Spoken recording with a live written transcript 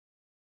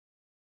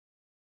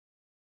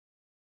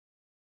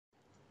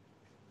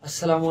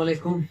আসসালামু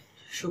আলাইকুম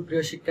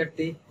সুপ্রিয়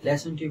শিক্ষার্থী,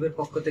 লেসন টিউবের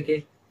পক্ষ থেকে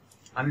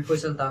আমি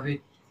ফয়সাল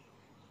তাহিদ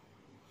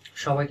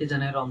সবাইকে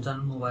জানাই রমজান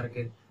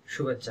মুবারকের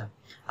শুভেচ্ছা।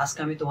 আজকে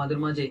আমি তোমাদের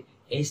মাঝে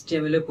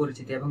HTML এর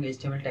পরিচিতি এবং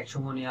HTML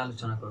ট্যাগসমূহ নিয়ে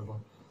আলোচনা করব।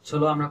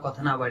 চলো আমরা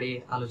কথা না বাড়িয়ে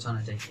আলোচনা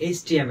যাই।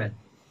 HTML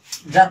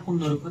যার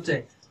পূর্ণরূপ হচ্ছে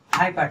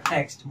hyper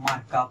text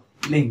markup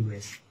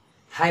language.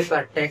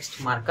 Hyper text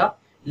markup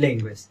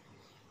language.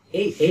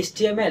 এই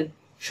HTML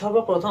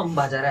সর্বপ্রথম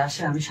বাজারে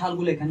আসে, আমি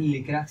সালগুলো এখানে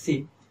লিখে রাখছি।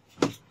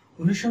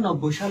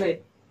 1990 সালে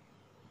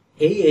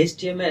এই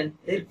HTML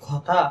এর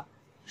কথা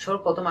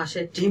সর্বপ্রথম আসে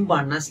টিম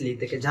বার্নার্স-লি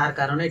থেকে, যার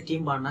কারণে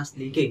টিম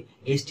বার্নার্স-লিকে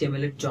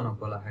HTML এর জনক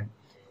বলা হয়।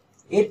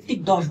 এর ঠিক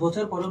 10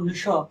 বছর পর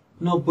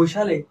 1990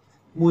 সালে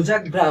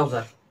মোজাক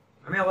ব্রাউজার,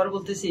 আমি আবার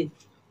বলতেছি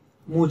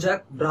মোজাক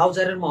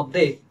ব্রাউজারের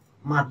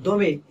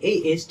মাধ্যমে এই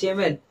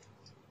HTML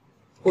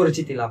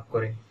পরিচিতি লাভ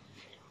করে।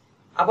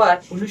 আবার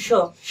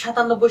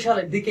 1997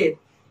 সালের দিকে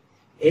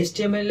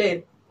HTML এর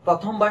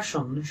প্রথম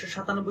ভার্সন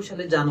 1997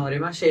 সালের জানুয়ারি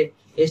মাসে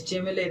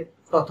HTML এর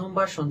প্রথম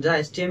ভার্সন, যা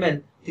HTML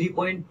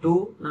 3.2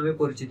 নামে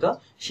পরিচিত,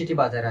 সেটি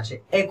বাজারে আসে।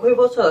 একই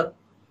বছর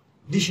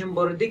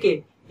ডিসেম্বরের দিকে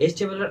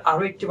HTML এর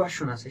আরো একটি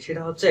ভার্সন আছে,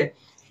 সেটা হচ্ছে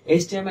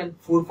HTML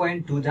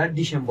 4.2, যা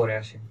ডিসেম্বরে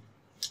আসে।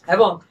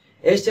 এবং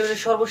HTML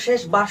এর সর্বশেষ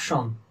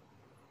ভার্সন,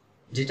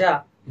 যেটা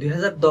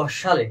 2010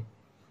 সালে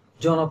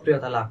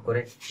জনপ্রিয়তা লাভ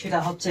করে, সেটা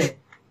হচ্ছে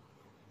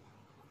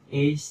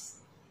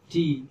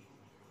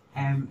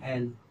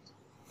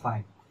HTML5।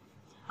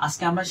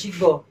 আজকে আমরা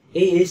শিখব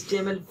এই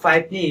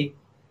HTML5 নিয়ে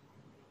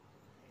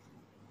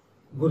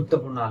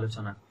গুরুত্বপূর্ণ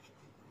আলোচনা।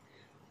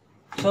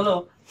 চলো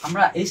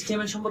আমরা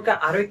HTML সম্পর্কে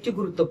আরো একটি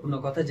গুরুত্বপূর্ণ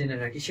কথা জেনে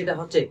রাখি, সেটা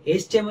হচ্ছে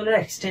HTML এর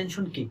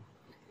এক্সটেনশন কি।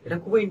 এটা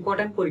খুবই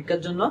ইম্পর্টেন্ট,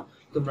 পরীক্ষার জন্য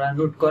তোমরা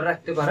নোট করে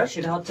রাখতে পারো।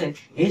 সেটা হচ্ছে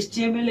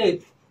HTML এর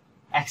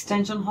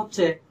এক্সটেনশন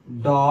হচ্ছে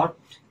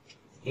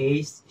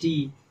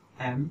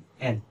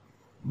 .html,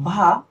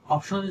 বা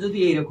অপশনে যদি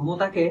এইরকমও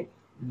থাকে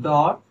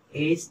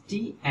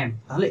 .htm,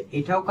 তাহলে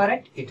এটাও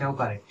কারেক্ট, এটাও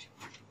correct.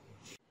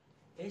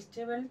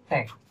 HTML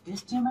tag,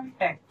 HTML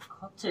tag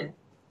হচ্ছে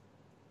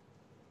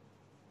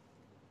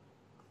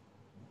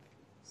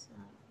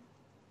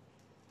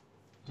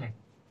ট্যাগ,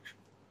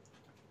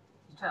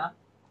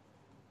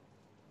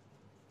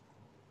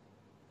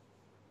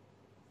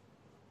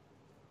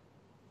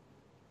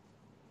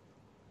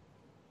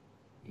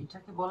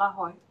 এটাকে বলা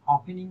হয়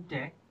ওপেনিং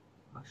ট্যাগ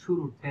বা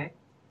শুরুর ট্যাগ।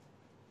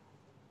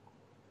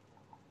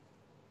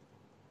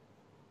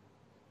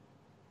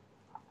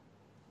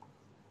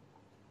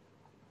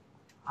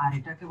 আর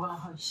এটাকে বলা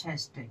হয়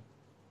শেষ ট্যাগ,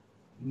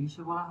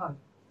 ইংলিশে বলা হয়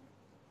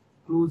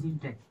ক্লোজিং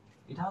ট্যাগ।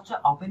 এটা হচ্ছে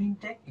ওপেনিং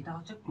ট্যাগ, এটা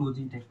হচ্ছে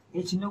ক্লোজিং ট্যাগ।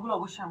 এই চিহ্নগুলো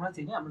অবশ্যই আমরা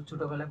চিনি, আমরা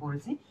ছোটবেলায়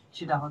পড়েছি।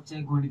 সেটা হচ্ছে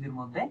গণিতের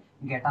মধ্যে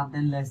গ্রেটার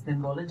দেন লেস দেন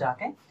বলে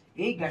যাকে।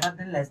 এই গ্রেটার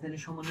দেন লেস দেন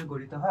এর সমন্বয়ে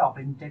গঠিত হয়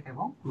ওপেনিং ট্যাগ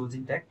এবং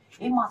ক্লোজিং ট্যাগ।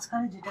 এই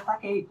মাঝখানে যেটা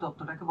থাকে এই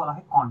তথ্যটাকে বলা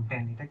হয়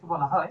কন্টেন্ট, এটাকে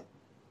বলা হয়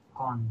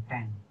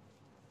কন্টেন্ট।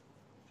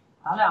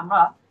 তাহলে আমরা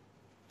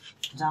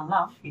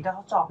জানলাম এটা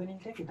হচ্ছে ওপেনিং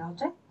ট্যাগ, এটা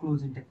হচ্ছে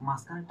ক্লোজিং ট্যাগ,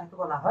 মাঝখানেরটাকে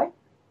বলা হয়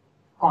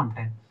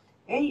কন্টেন্ট।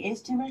 এই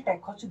HTML ট্যাগ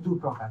হচ্ছে দুই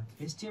প্রকার।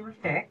 HTML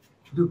ট্যাগ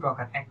দুই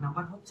প্রকার। এক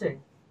নাম্বার হচ্ছে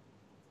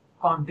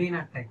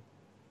কন্টেইনার ট্যাগ,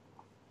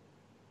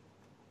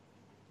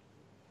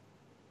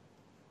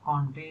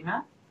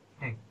 কন্টেইনার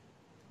ট্যাগ।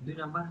 দুই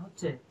নাম্বার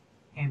হচ্ছে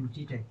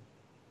এমটি ট্যাগ।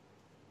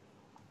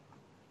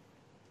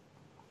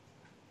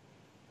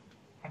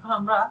 এখন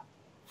আমরা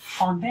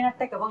কন্টেইনার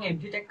ট্যাগ এবং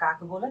এমটি ট্যাগ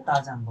কাকে বলে তা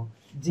জানবো।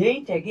 যেই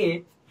ট্যাগের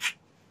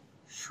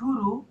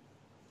শুরু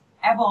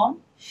এবং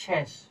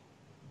শেষ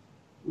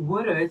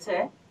উভয় রয়েছে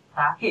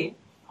তাকে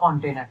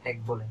কন্টেইনার ট্যাগ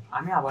বলে।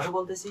 আমি আবারও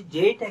বলতেছি,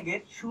 যেই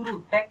ট্যাগের শুরু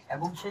ট্যাগ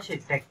এবং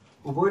শেষের ট্যাগ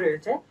উভয়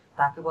রয়েছে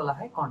তাকে বলা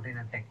হয়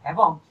কন্টেইনার ট্যাগ।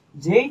 এবং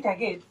যেই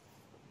ট্যাগের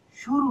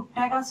শুরু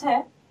ট্যাগ আছে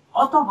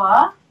অথবা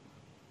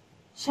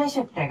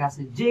শেষের ট্যাগ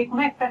আছে, যে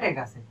কোনো একটা ট্যাগ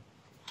আছে।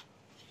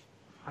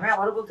 আমি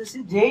আবারও বলতেছি,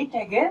 যেই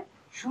ট্যাগের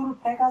শুরু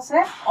ট্যাগ আছে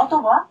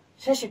অথবা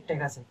শেষের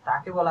ট্যাগ আছে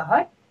তাকে বলা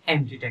হয়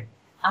এমটি ট্যাগ।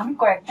 আমি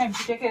কয়েকটা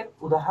এমটি ট্যাগের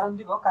উদাহরণ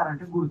দিব, কারণ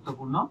এটা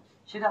গুরুত্বপূর্ণ।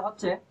 সেটা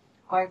হচ্ছে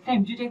কয়েকটা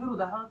এমটি ট্যাগের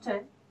উদাহরণ হচ্ছে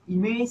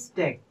ইমেজ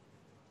ট্যাগ,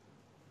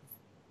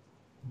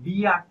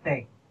 বিআর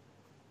ট্যাগ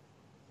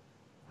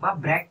বা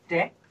ব্র্যাক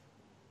ট্যাগ,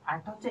 আর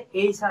একটা হচ্ছে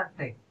এইচআর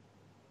ট্যাগ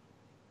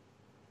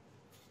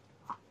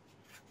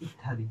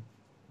ইত্যাদি।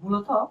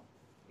 মূলত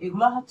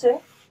এগুলা হচ্ছে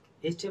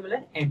HTML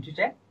এর এমটি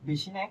ট্যাগ।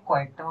 বেশি নয়,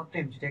 কয়েকটা মাত্র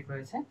এমটি ট্যাগ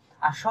রয়েছে,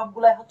 আর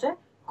সবগুলাই হচ্ছে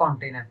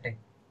কন্টেইনার ট্যাগ।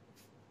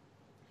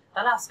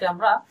 তাহলে আজকে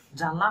আমরা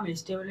জানলাম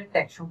HTML এর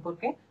ট্যাগ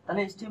সম্পর্কে।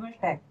 তাহলে HTML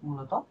ট্যাগ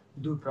মূলত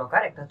দুই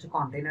প্রকার, একটা হচ্ছে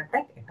কন্টেইনার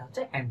ট্যাগ, একটা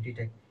হচ্ছে এমটি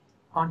ট্যাগ।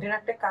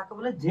 কন্টেইনার ট্যাগ কাকে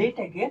বলে? যেই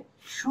ট্যাগের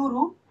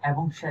শুরু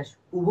এবং শেষ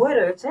উভয়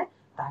রয়েছে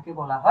তাকে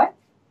বলা হয়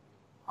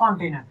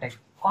কন্টেইনার ট্যাগ।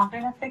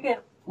 কন্টেইনার ট্যাগের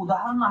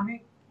উদাহরণ আমি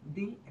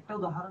দিই, একটা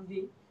উদাহরণ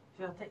দিই,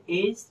 সেটা হচ্ছে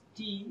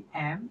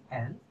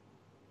HTML,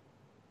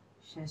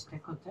 শেষ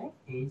ট্যাগ হচ্ছে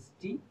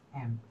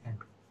HTML।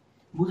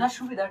 বোঝার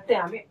সুবিধার্থে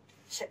আমি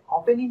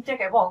ওপেনিং ট্যাগ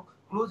এবং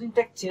ক্লোজিং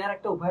ট্যাগ চেনার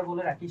একটা উপায়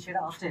বলে রাখি।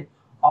 সেটা হচ্ছে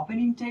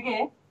ওপেনিং ট্যাগে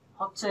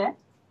হচ্ছে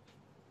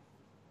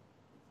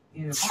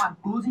এরকম, আর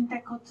ক্লোজিং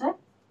ট্যাগ হচ্ছে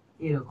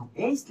এরকম।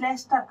 এই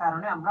স্ল্যাশটার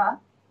কারণে আমরা,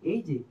 এই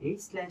যে এই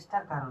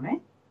স্ল্যাশটার কারণে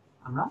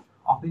আমরা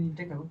ওপেন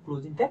ইনটেক এবং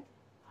ক্লোজ ইনটেক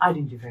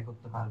আইডেন্টিফাই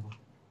করতে পারবো।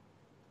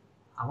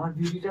 আমার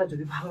ভিডিওটা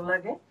যদি ভালো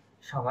লাগে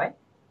সবাই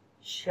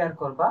শেয়ার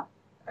করবা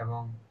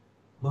এবং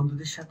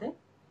বন্ধুদের সাথে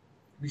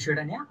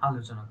বিষয়টা নিয়ে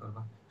আলোচনা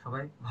করবা।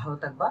 সবাই ভালো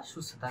থাকবা,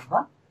 সুস্থ থাকবা,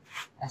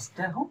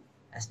 স্টে হোম,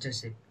 স্টে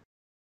সেফ।